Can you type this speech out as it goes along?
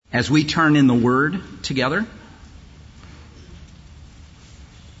As we turn in the Word together,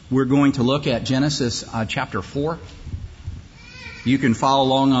 we're going to look at Genesis chapter 4. You can follow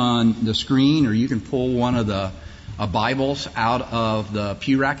along on the screen, or you can pull one of the Bibles out of the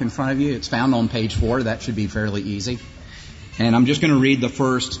pew rack in front of you. It's found on page 4. That should be fairly easy. And I'm just going to read the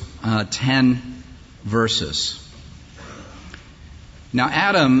first 10 verses. Now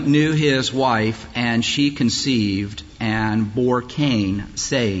Adam knew his wife, and she conceived and bore Cain,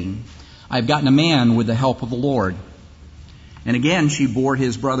 saying, I have gotten a man with the help of the Lord. And again she bore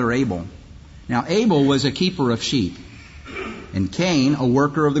his brother Abel. Now Abel was a keeper of sheep, and Cain a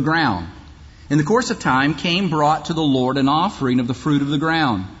worker of the ground. In the course of time, Cain brought to the Lord an offering of the fruit of the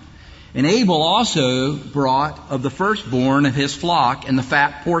ground. And Abel also brought of the firstborn of his flock and the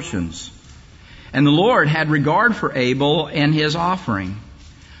fat portions. And the Lord had regard for Abel and his offering.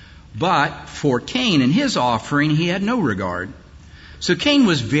 But for Cain and his offering he had no regard. So Cain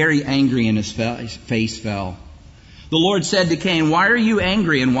was very angry, and his face fell. The Lord said to Cain, why are you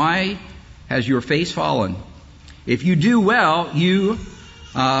angry, and why has your face fallen? If you do well,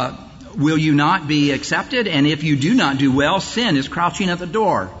 will you not be accepted? And if you do not do well, sin is crouching at the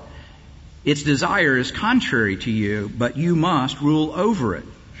door. Its desire is contrary to you, but you must rule over it.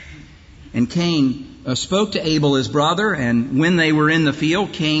 And Cain spoke to Abel his brother, and when they were in the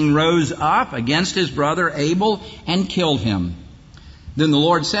field, Cain rose up against his brother Abel and killed him. Then the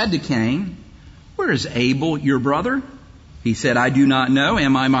Lord said to Cain, where is Abel your brother? He said, I do not know.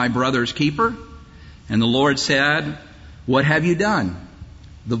 Am I my brother's keeper? And the Lord said, what have you done?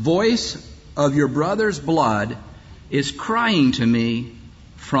 The voice of your brother's blood is crying to me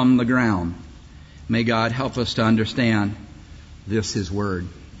from the ground. May God help us to understand this, His Word.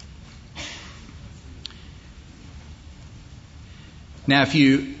 Now, if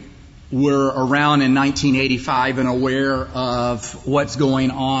you were around in 1985 and aware of what's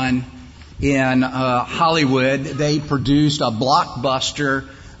going on in Hollywood, they produced a blockbuster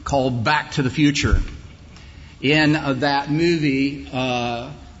called Back to the Future. In that movie,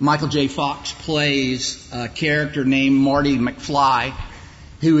 Michael J. Fox plays a character named Marty McFly,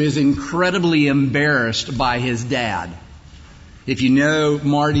 who is incredibly embarrassed by his dad. If you know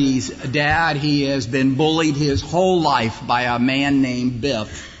Marty's dad, he has been bullied his whole life by a man named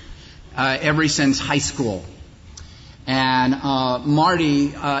Biff, ever since high school. And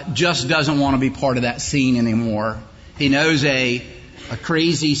Marty just doesn't want to be part of that scene anymore. He knows a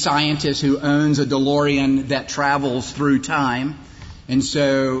crazy scientist who owns a DeLorean that travels through time. And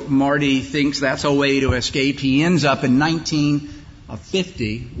so Marty thinks that's a way to escape. He ends up in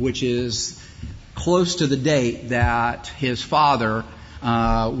 1950, which is close to the date that his father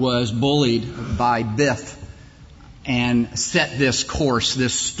was bullied by Biff and set this course,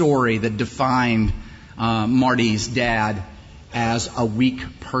 this story that defined Marty's dad as a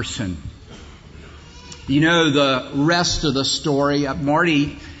weak person. You know the rest of the story.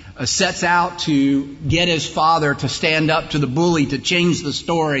 Marty sets out to get his father to stand up to the bully, to change the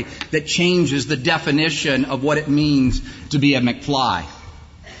story that changes the definition of what it means to be a McFly.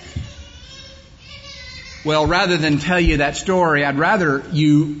 Well, rather than tell you that story, I'd rather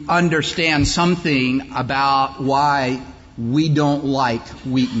you understand something about why we don't like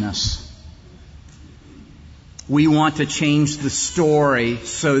weakness. We want to change the story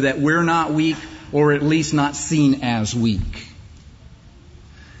so that we're not weak, or at least not seen as weak.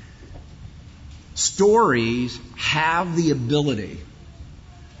 Stories have the ability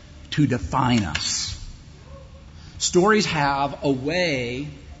to define us. Stories have a way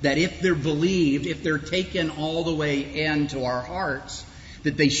that if they're believed, if they're taken all the way into our hearts,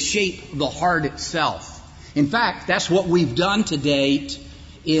 that they shape the heart itself. In fact, that's what we've done to date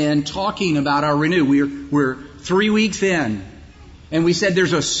in talking about our Renew. We're 3 weeks in, and we said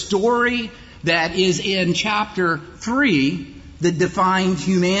there's a story that is in chapter 3 that defines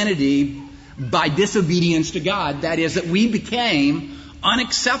humanity by disobedience to God. That is, that we became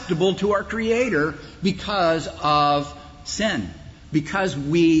unacceptable to our Creator because of sin. Because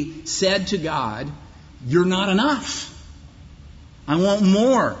we said to God, you're not enough. I want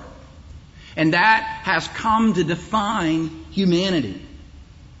more. And that has come to define humanity.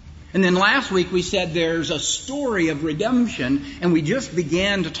 And then last week we said there's a story of redemption, and we just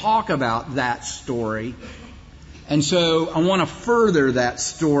began to talk about that story. And so I want to further that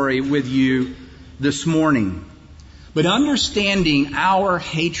story with you this morning. But understanding our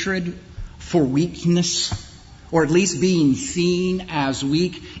hatred for weakness, or at least being seen as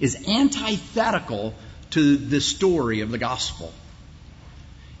weak, is antithetical to the story of the gospel.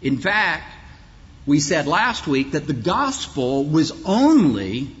 In fact, we said last week that the gospel was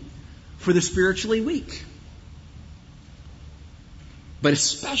only for the spiritually weak. but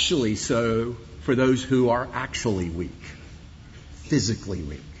especially so for those who are actually weak, physically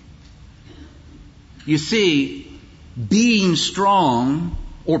weak. You see, being strong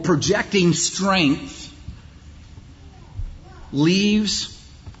or projecting strength leaves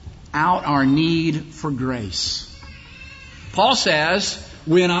out our need for grace. Paul says,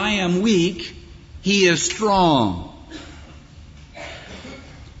 when I am weak, he is strong.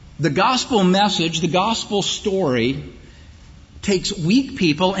 The gospel message, the gospel story, takes weak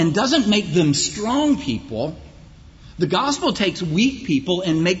people and doesn't make them strong people. The gospel takes weak people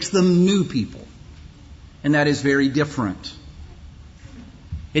and makes them new people. And that is very different.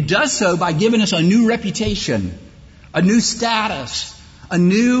 It does so by giving us a new reputation, a new status, a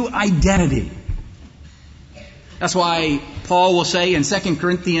new identity. That's why Paul will say in 2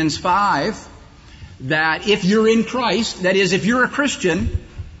 Corinthians 5 that if you're in Christ, that is, if you're a Christian,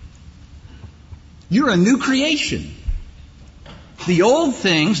 you're a new creation. The old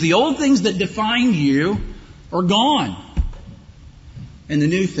things that defined you are gone. And the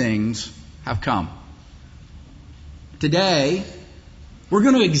new things have come. Today, we're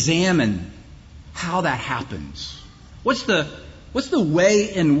going to examine how that happens. What's the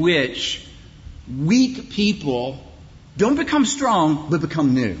way in which weak people don't become strong, but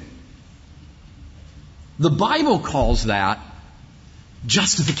become new? The Bible calls that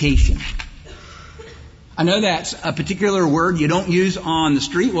justification. I know that's a particular word you don't use on the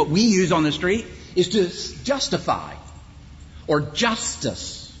street. What we use on the street is to justify or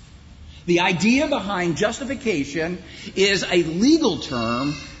justice. The idea behind justification is a legal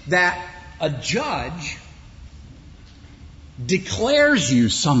term that a judge declares you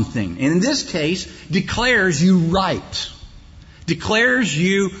something. And in this case, declares you right. Declares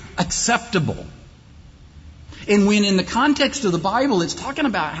you acceptable. And when in the context of the Bible, it's talking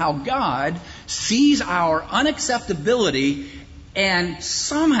about how God sees our unacceptability and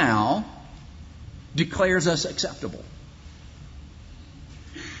somehow declares us acceptable.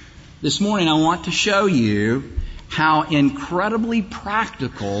 This morning I want to show you how incredibly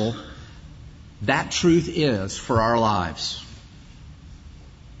practical that truth is for our lives.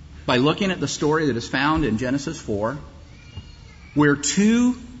 By looking at the story that is found in Genesis 4, where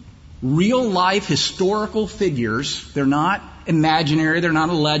two real-life historical figures, they're not imaginary, they're not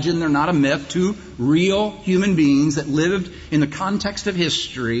a legend, they're not a myth, two real human beings that lived in the context of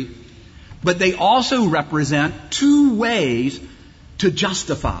history, but they also represent two ways to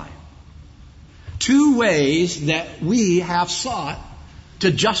justify. Two ways that we have sought to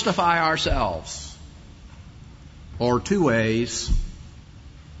justify ourselves. Or two ways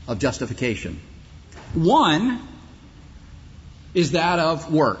of justification. One is that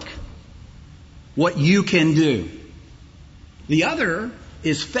of work. What you can do. The other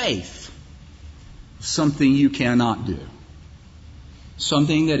is faith. Something you cannot do.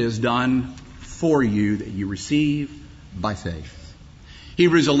 Something that is done for you that you receive by faith.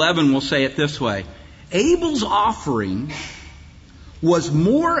 Hebrews 11 will say it this way. Abel's offering was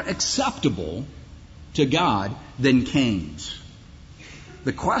more acceptable to God than Cain's.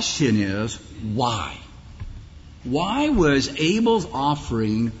 The question is, why? Why was Abel's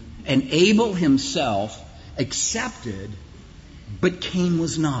offering and Abel himself accepted, but Cain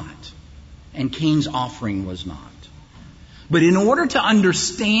was not? And Cain's offering was not. But in order to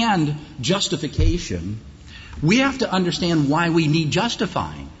understand justification, we have to understand why we need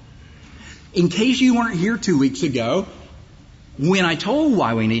justifying. In case you weren't here 2 weeks ago, when I told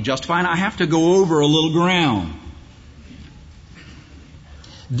why we need justifying, I have to go over a little ground.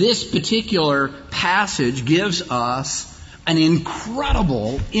 This particular passage gives us an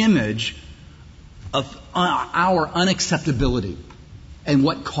incredible image of our unacceptability and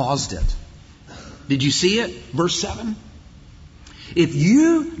what caused it. Did you see it? Verse 7. If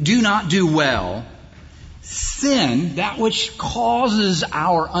you do not do well, sin, that which causes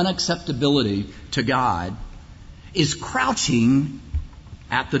our unacceptability to God, is crouching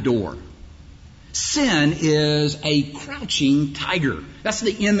at the door. Sin is a crouching tiger. That's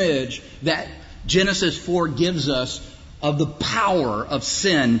the image that Genesis 4 gives us of the power of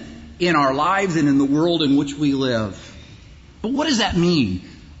sin in our lives and in the world in which we live. But what does that mean?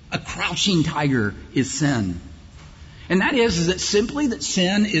 A crouching tiger is sin. And that is that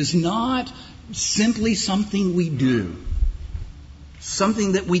sin is not simply something we do,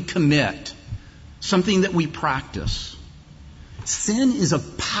 something that we commit, something that we practice. Sin is a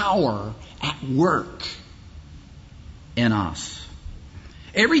power at work in us.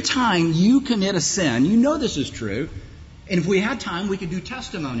 Every time you commit a sin, you know this is true, and if we had time, we could do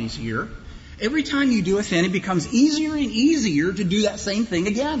testimonies here. Every time you do a sin, it becomes easier and easier to do that same thing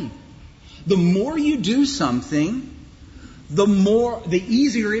again. The more you do something, the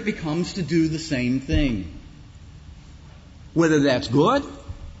easier it becomes to do the same thing. Whether that's good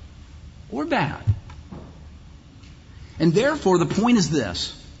or bad. And therefore, the point is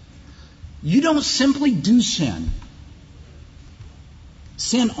this. You don't simply do sin.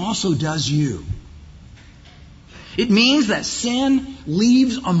 Sin also does you. It means that sin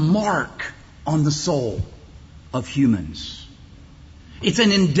leaves a mark on the soul of humans. It's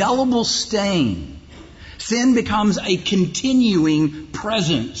an indelible stain. Sin becomes a continuing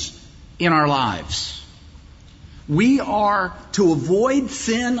presence in our lives. We are to avoid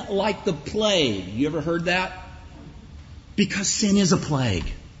sin like the plague. You ever heard that? Because sin is a plague.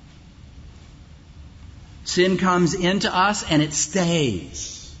 Sin comes into us and it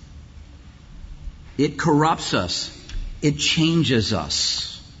stays. It corrupts us. It changes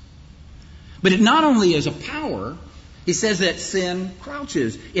us. But it not only is a power, he says that sin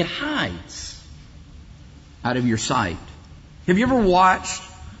crouches. It hides out of your sight. Have you ever watched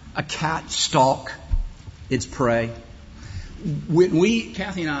a cat stalk its prey? When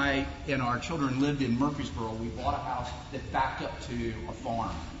Kathy and I and our children lived in Murfreesboro, we bought a house that backed up to a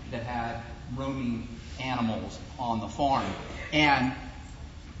farm that had roaming animals on the farm. And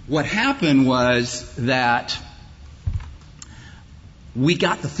what happened was that we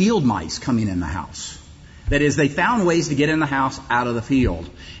got the field mice coming in the house. That is, they found ways to get in the house out of the field.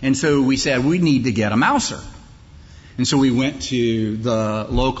 And so we said, we need to get a mouser. And so we went to the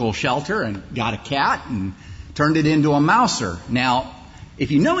local shelter and got a cat and turned it into a mouser. Now,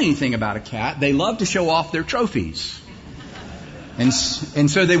 if you know anything about a cat, they love to show off their trophies. And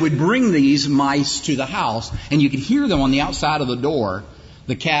so they would bring these mice to the house, and you could hear them on the outside of the door.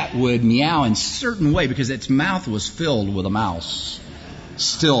 The cat would meow in a certain way because its mouth was filled with a mouse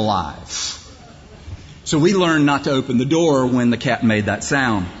still alive. So we learned not to open the door when the cat made that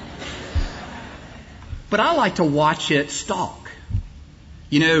sound. But I like to watch it stalk.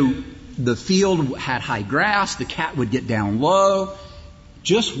 You know, the field had high grass. The cat would get down low,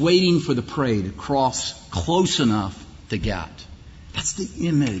 just waiting for the prey to cross close enough to get. That's the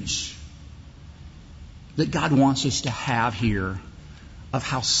image that God wants us to have here of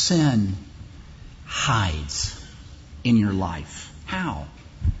how sin hides in your life. How?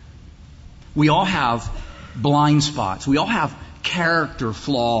 We all have blind spots. We all have character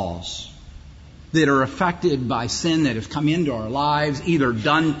flaws that are affected by sin that have come into our lives, either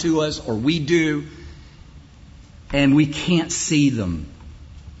done to us or we do, and we can't see them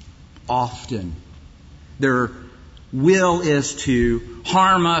often. Their will is to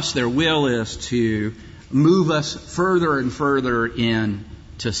harm us. Their will is to move us further and further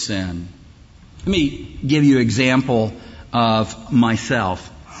into sin. Let me give you an example of myself.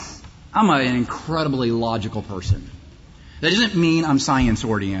 I'm an incredibly logical person. That doesn't mean I'm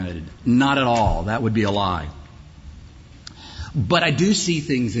science-oriented. Not at all. That would be a lie. But I do see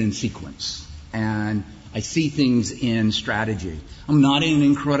things in sequence. And I see things in strategy. I'm not an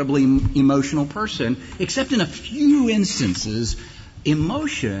incredibly emotional person, except in a few instances,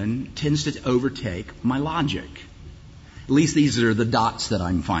 emotion tends to overtake my logic. At least these are the dots that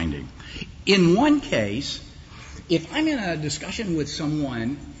I'm finding. In one case, if I'm in a discussion with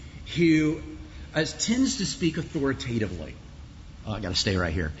someone who tends to speak authoritatively. Oh, I got to stay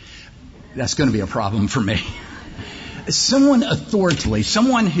right here. That's going to be a problem for me. Someone authoritatively,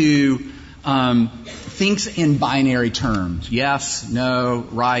 someone who thinks in binary terms. Yes, no,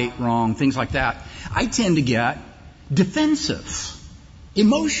 right, wrong, things like that. I tend to get defensive,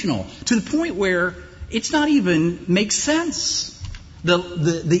 emotional, to the point where it's not even makes sense.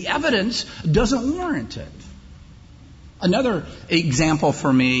 The evidence doesn't warrant it. Another example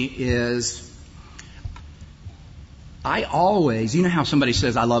for me is I always, you know how somebody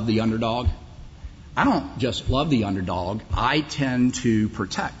says, I love the underdog? I don't just love the underdog. I tend to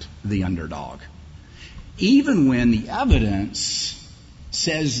protect the underdog. Even when the evidence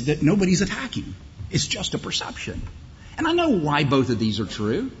says that nobody's attacking. It's just a perception. And I know why both of these are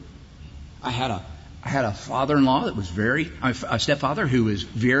true. I had a father-in-law that was a stepfather who was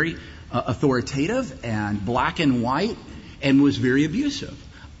very authoritative and black and white and was very abusive.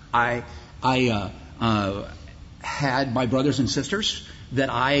 I had my brothers and sisters that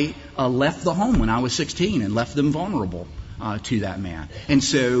I left the home when I was 16 and left them vulnerable to that man. And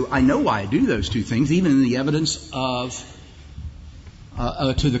so I know why I do those two things, even in the evidence of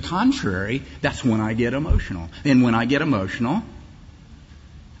to the contrary. That's when I get emotional. And when I get emotional,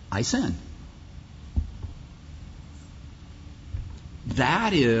 I sin.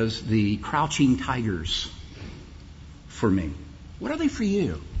 That is the crouching tigers for me. What are they for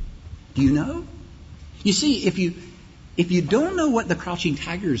you? Do you know? You see, if you don't know what the crouching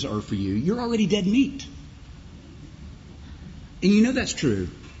tigers are for you, you're already dead meat. And you know that's true.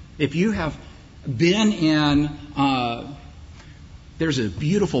 If you have been in, there's a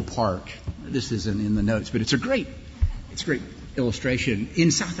beautiful park. This isn't in the notes, but it's a great illustration.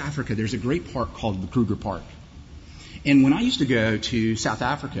 In South Africa, there's a great park called the Kruger Park. And when I used to go to South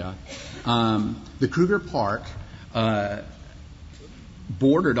Africa, the Kruger Park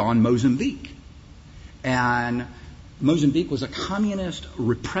bordered on Mozambique. And Mozambique was a communist,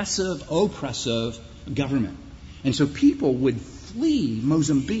 repressive, oppressive government. And so people would flee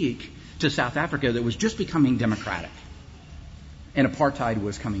Mozambique to South Africa that was just becoming democratic. And apartheid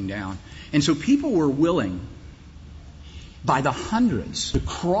was coming down. And so people were willing, by the hundreds, to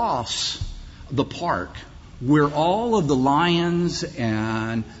cross the park where all of the lions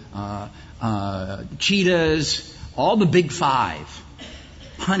and cheetahs, all the big five,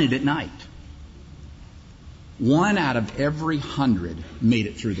 hunted at night. 1 out of every 100 made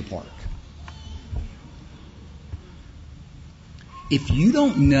it through the park. If you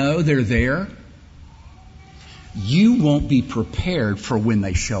don't know they're there, you won't be prepared for when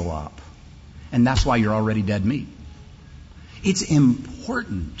they show up. And that's why you're already dead meat. It's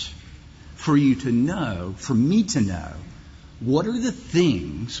important for you to know, for me to know, what are the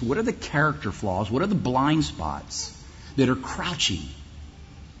things, what are the character flaws, what are the blind spots that are crouching,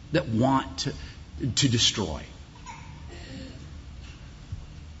 that want to destroy.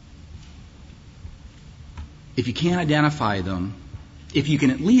 If you can't identify them, if you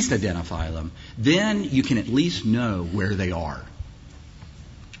can at least identify them, then you can at least know where they are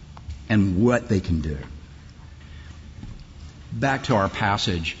and what they can do. Back to our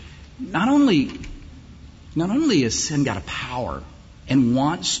passage. Not only has sin got a power and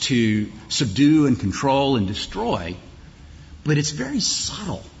wants to subdue and control and destroy, but it's very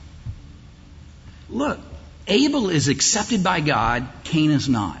subtle. Look, Abel is accepted by God, Cain is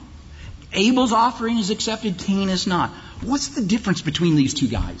not. Abel's offering is accepted, Cain is not. What's the difference between these two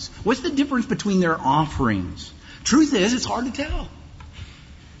guys? What's the difference between their offerings? Truth is, it's hard to tell.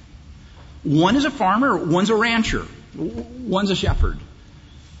 One is a farmer, one's a rancher, one's a shepherd.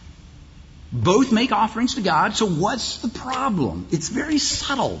 Both make offerings to God, so what's the problem? It's very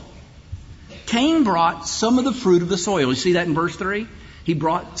subtle. Cain brought some of the fruit of the soil. You see that in verse 3? He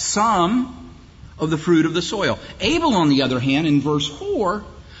brought some of the fruit of the soil. Abel, on the other hand, in verse 4,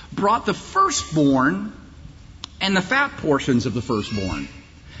 brought the firstborn and the fat portions of the firstborn.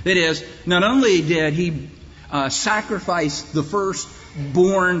 That is, not only did he sacrifice the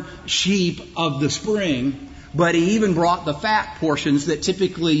firstborn sheep of the spring, but he even brought the fat portions that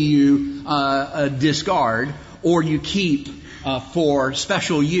typically you discard or you keep for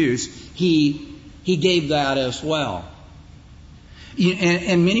special use. He gave that as well.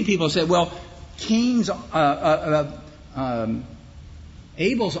 And many people say, well,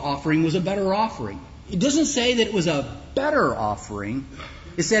 Abel's offering was a better offering. It doesn't say that it was a better offering.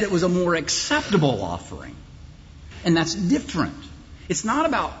 It said it was a more acceptable offering. And that's different. It's not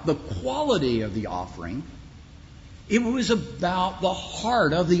about the quality of the offering. It was about the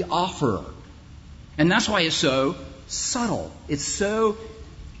heart of the offerer. And that's why it's so subtle. It's so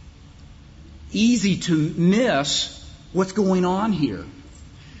easy to miss what's going on here.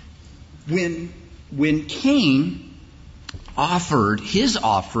 When Cain offered his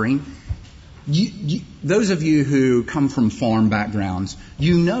offering, those of you who come from farm backgrounds,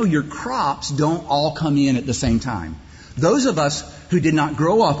 you know your crops don't all come in at the same time. Those of us who did not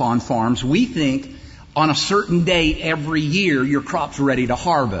grow up on farms, we think on a certain date every year your crop's ready to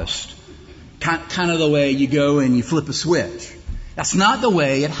harvest. Kind of the way you go and you flip a switch. That's not the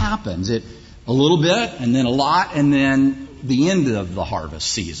way it happens. A little bit and then a lot and then the end of the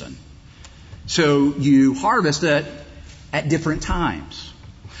harvest season. So you harvest it at different times.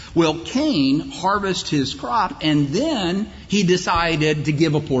 Well, Cain harvested his crop and then he decided to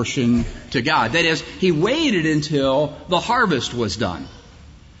give a portion to God. That is, he waited until the harvest was done.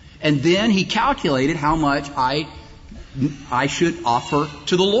 And then he calculated how much I should offer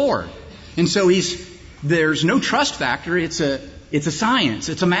to the Lord. And so there's no trust factor. It's a science.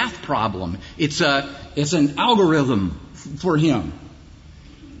 It's a math problem. It's an algorithm for him.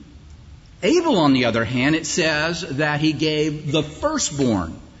 Abel, on the other hand, it says that he gave the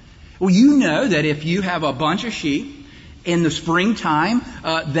firstborn. Well, you know that if you have a bunch of sheep in the springtime,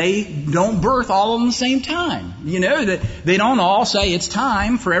 they don't birth all of them at the same time. You know that they don't all say it's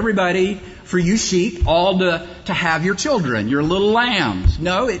time for everybody, for you sheep, all to have your children, your little lambs.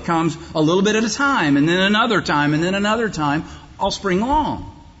 No, it comes a little bit at a time, and then another time, and then another time, all spring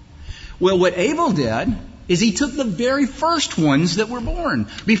long. Well, what Abel did is he took the very first ones that were born,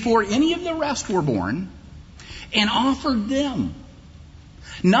 before any of the rest were born, and offered them.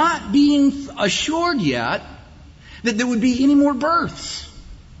 Not being assured yet that there would be any more births.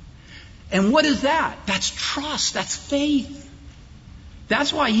 And what is that? That's trust. That's faith.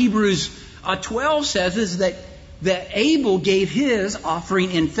 That's why Hebrews 12 says is that Abel gave his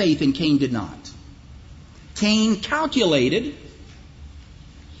offering in faith and Cain did not. Cain calculated.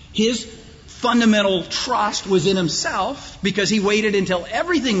 His fundamental trust was in himself because he waited until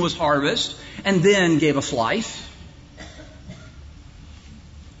everything was harvest and then gave a slice.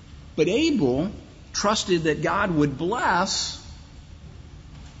 But Abel trusted that God would bless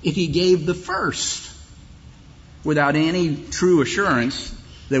if he gave the first, without any true assurance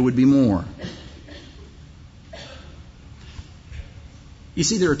there would be more. You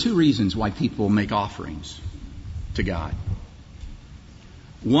see, there are two reasons why people make offerings to God.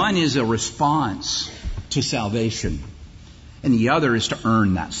 One is a response to salvation, and the other is to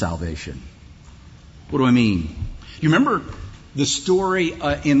earn that salvation. What do I mean? You remember the story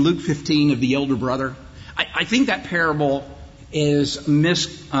in Luke 15 of the elder brother? I think that parable is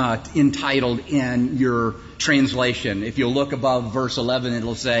entitled in your translation. If you look above verse 11,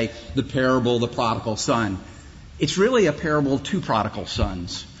 it'll say the parable of the prodigal son. It's really a parable of two prodigal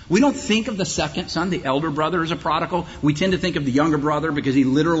sons. We don't think of the second son, the elder brother, as a prodigal. We tend to think of the younger brother because he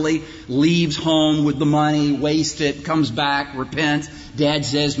literally leaves home with the money, wastes it, comes back, repents. Dad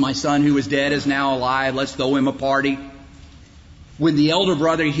says, my son who was dead is now alive. Let's throw him a party. When the elder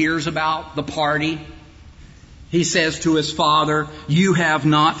brother hears about the party, he says to his father, you have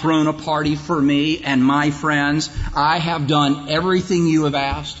not thrown a party for me and my friends. I have done everything you have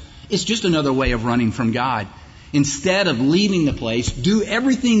asked. It's just another way of running from God. Instead of leaving the place, do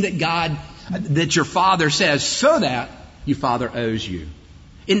everything that your father says, so that your father owes you.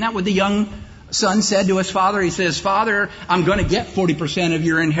 Isn't that what the young son said to his father? He says, Father, I'm going to get 40% of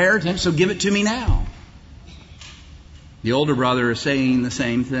your inheritance, so give it to me now. The older brother is saying the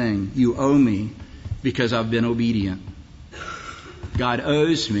same thing. You owe me because I've been obedient. God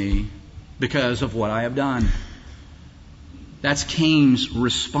owes me because of what I have done. That's Cain's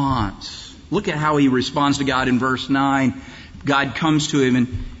response. Look at how he responds to God in verse 9. God comes to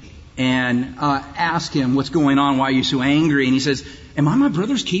him and asks him, what's going on? Why are you so angry? And he says, am I my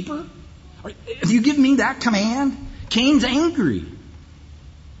brother's keeper? Have you given me that command? Cain's angry.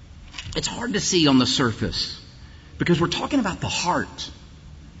 It's hard to see on the surface because we're talking about the heart.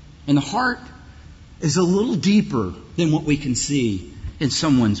 And the heart is a little deeper than what we can see in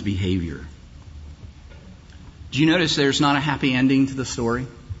someone's behavior. Do you notice there's not a happy ending to the story?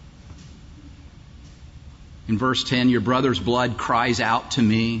 In verse 10, your brother's blood cries out to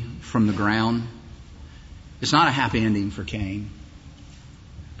me from the ground. It's not a happy ending for Cain.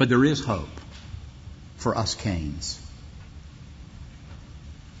 But there is hope for us Cains.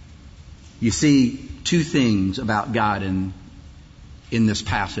 You see two things about God in this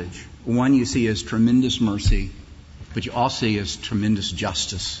passage. One you see is tremendous mercy, but you also see is tremendous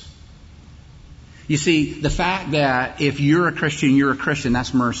justice. You see, the fact that if you're a Christian,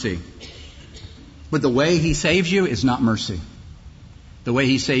 that's mercy. But the way He saves you is not mercy. The way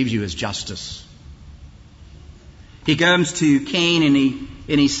He saves you is justice. He comes to Cain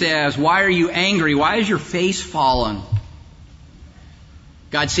and he says, why are you angry? Why is your face fallen?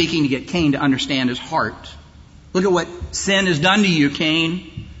 God's seeking to get Cain to understand his heart. Look at what sin has done to you,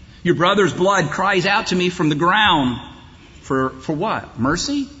 Cain. Your brother's blood cries out to me from the ground. For what?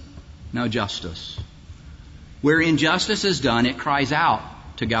 Mercy? No, justice. Where injustice is done, it cries out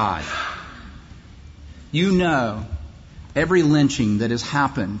to God. You know, every lynching that has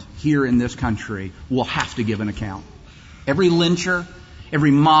happened here in this country will have to give an account. Every lyncher,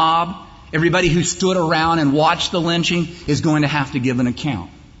 every mob, everybody who stood around and watched the lynching is going to have to give an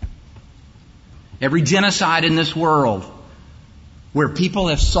account. Every genocide in this world where people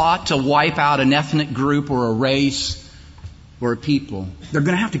have sought to wipe out an ethnic group or a race or a people, they're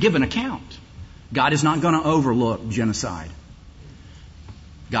going to have to give an account. God is not going to overlook genocide.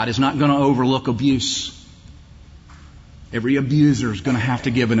 God is not going to overlook abuse. Every abuser is going to have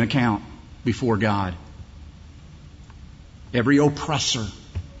to give an account before God. Every oppressor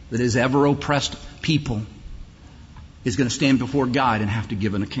that has ever oppressed people is going to stand before God and have to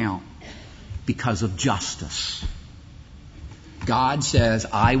give an account because of justice. God says,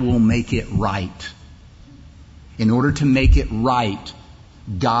 I will make it right. In order to make it right,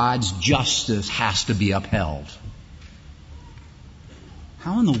 God's justice has to be upheld.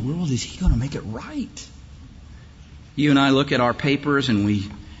 How in the world is He going to make it right? You and I look at our papers and we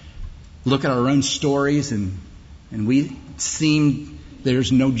look at our own stories and we seem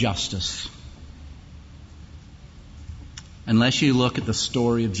there's no justice. Unless you look at the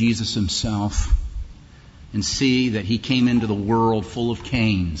story of Jesus Himself and see that He came into the world full of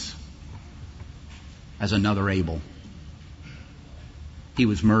Cains as another Abel. he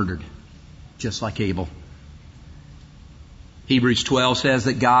was murdered, just like Abel. Hebrews 12 says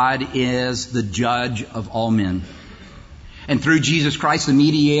that God is the judge of all men. And through Jesus Christ, the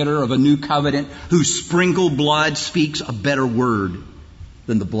mediator of a new covenant, whose sprinkled blood speaks a better word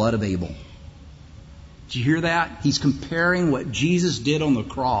than the blood of Abel. Did you hear that? He's comparing what Jesus did on the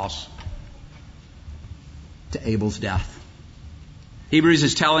cross to Abel's death. Hebrews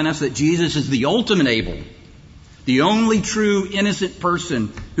is telling us that Jesus is the ultimate Abel, the only true innocent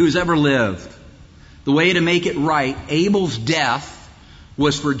person who's ever lived. The way to make it right, Abel's death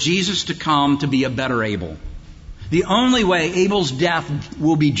was for Jesus to come to be a better Abel. The only way Abel's death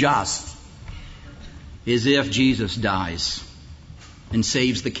will be just is if Jesus dies and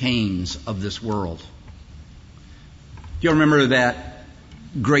saves the Cains of this world. Do you remember that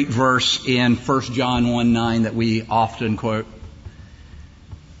great verse in 1 John 1:9 that we often quote?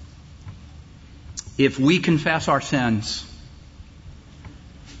 If we confess our sins,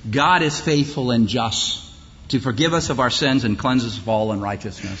 God is faithful and just to forgive us of our sins and cleanse us of all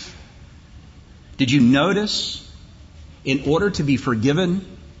unrighteousness. Did you notice, in order to be forgiven,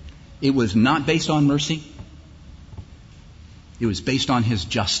 it was not based on mercy? It was based on His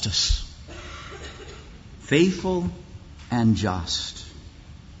justice. Faithful and just.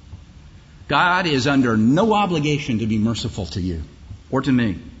 God is under no obligation to be merciful to you or to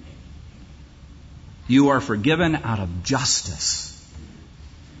me. You are forgiven out of justice.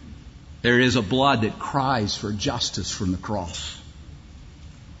 There is a blood that cries for justice from the cross.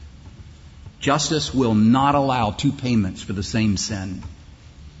 Justice will not allow two payments for the same sin.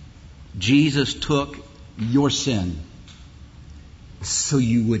 Jesus took your sin so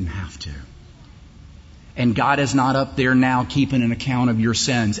you wouldn't have to. And God is not up there now keeping an account of your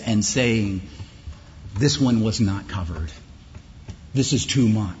sins and saying, this one was not covered. This is too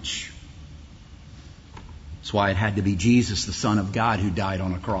much. That's why it had to be Jesus, the Son of God, who died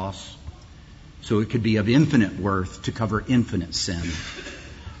on a cross. So it could be of infinite worth to cover infinite sin.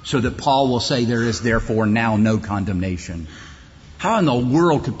 So that Paul will say there is therefore now no condemnation. How in the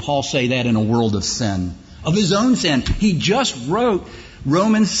world could Paul say that in a world of sin? Of his own sin. He just wrote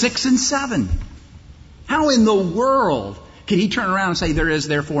Romans 6 and 7. How in the world can he turn around and say there is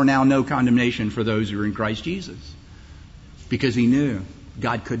therefore now no condemnation for those who are in Christ Jesus? Because he knew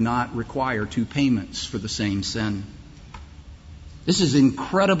God could not require two payments for the same sin. This is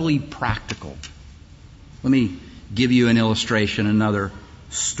incredibly practical. Let me give you an illustration, another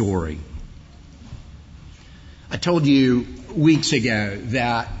story. I told you weeks ago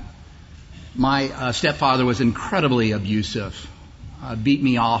that my stepfather was incredibly abusive, beat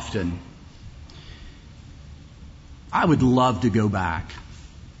me often. I would love to go back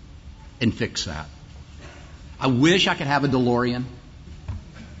and fix that. I wish I could have a DeLorean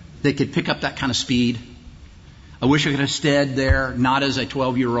that could pick up that kind of speed. I wish I could have stayed there, not as a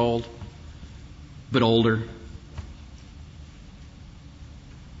 12-year-old, but older.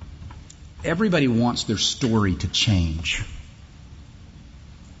 Everybody wants their story to change.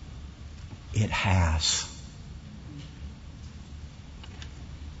 It has.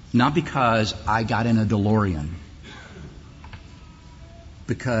 Not because I got in a DeLorean,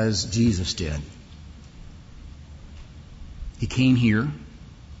 because Jesus did. He came here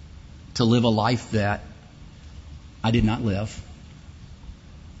to live a life that I did not live,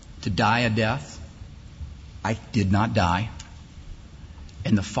 to die a death I did not die,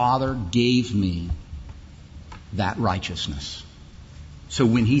 and the Father gave me that righteousness. So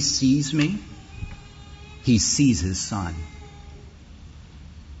when He sees me, He sees His Son.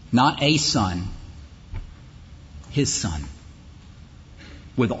 Not a son, His Son.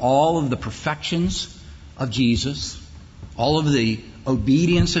 With all of the perfections of Jesus, all of the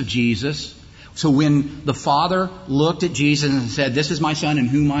obedience of Jesus. So when the Father looked at Jesus and said, "This is my Son in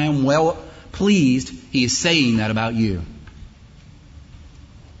whom I am well pleased," He is saying that about you.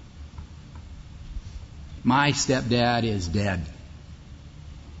 My stepdad is dead.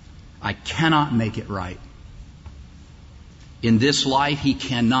 I cannot make it right. In this life, he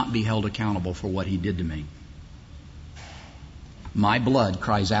cannot be held accountable for what he did to me. My blood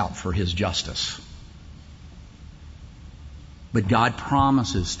cries out for his justice. But God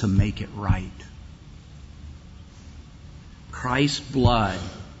promises to make it right. Christ's blood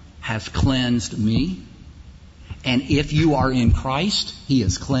has cleansed me. And if you are in Christ, He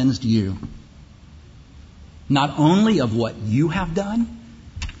has cleansed you. Not only of what you have done,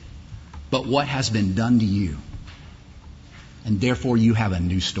 but what has been done to you. And therefore you have a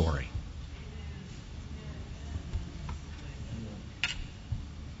new story.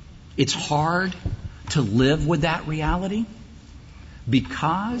 It's hard to live with that reality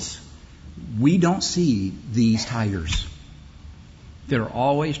because we don't see these tigers. that are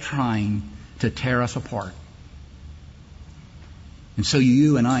always trying to tear us apart. And so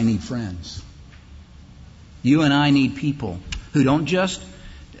you and I need friends. You and I need people who don't just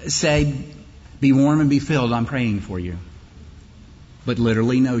say, be warm and be filled, I'm praying for you, but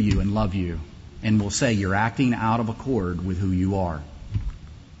literally know you and love you and will say you're acting out of accord with who you are.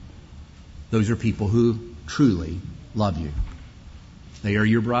 Those are people who truly love you. They are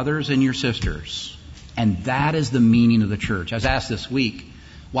your brothers and your sisters. And that is the meaning of the church. I was asked this week,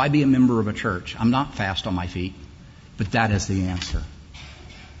 why be a member of a church? I'm not fast on my feet, but that is the answer.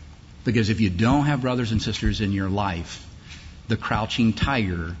 Because if you don't have brothers and sisters in your life, the crouching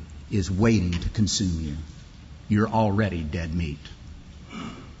tiger is waiting to consume you. You're already dead meat.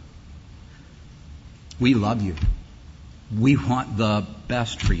 We love you. We want the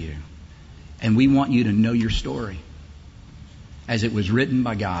best for you. And we want you to know your story as it was written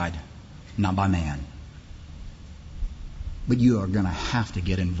by God, not by man. But you are going to have to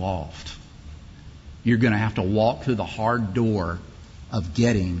get involved. You're going to have to walk through the hard door of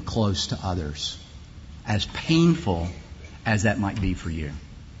getting close to others, as painful as that might be for you.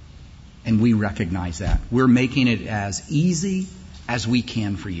 And we recognize that. We're making it as easy as we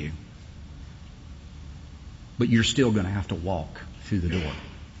can for you. But you're still going to have to walk through the door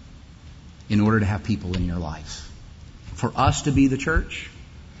in order to have people in your life. For us to be the church,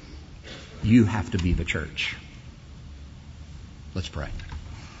 you have to be the church. Let's pray.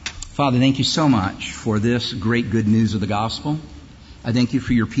 Father, thank you so much for this great good news of the gospel. I thank you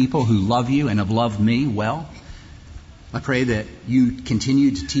for your people who love you and have loved me well. I pray that you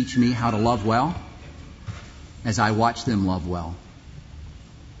continue to teach me how to love well as I watch them love well.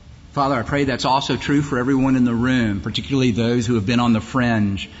 Father, I pray that's also true for everyone in the room, particularly those who have been on the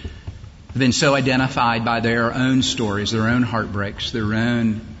fringe, have been so identified by their own stories, their own heartbreaks, their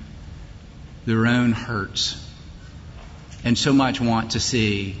own hurts, and so much want to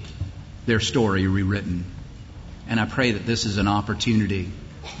see their story rewritten. And I pray that this is an opportunity.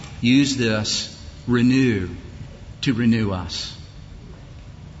 Use this to renew us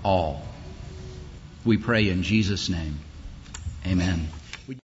all. We pray in Jesus' name. Amen.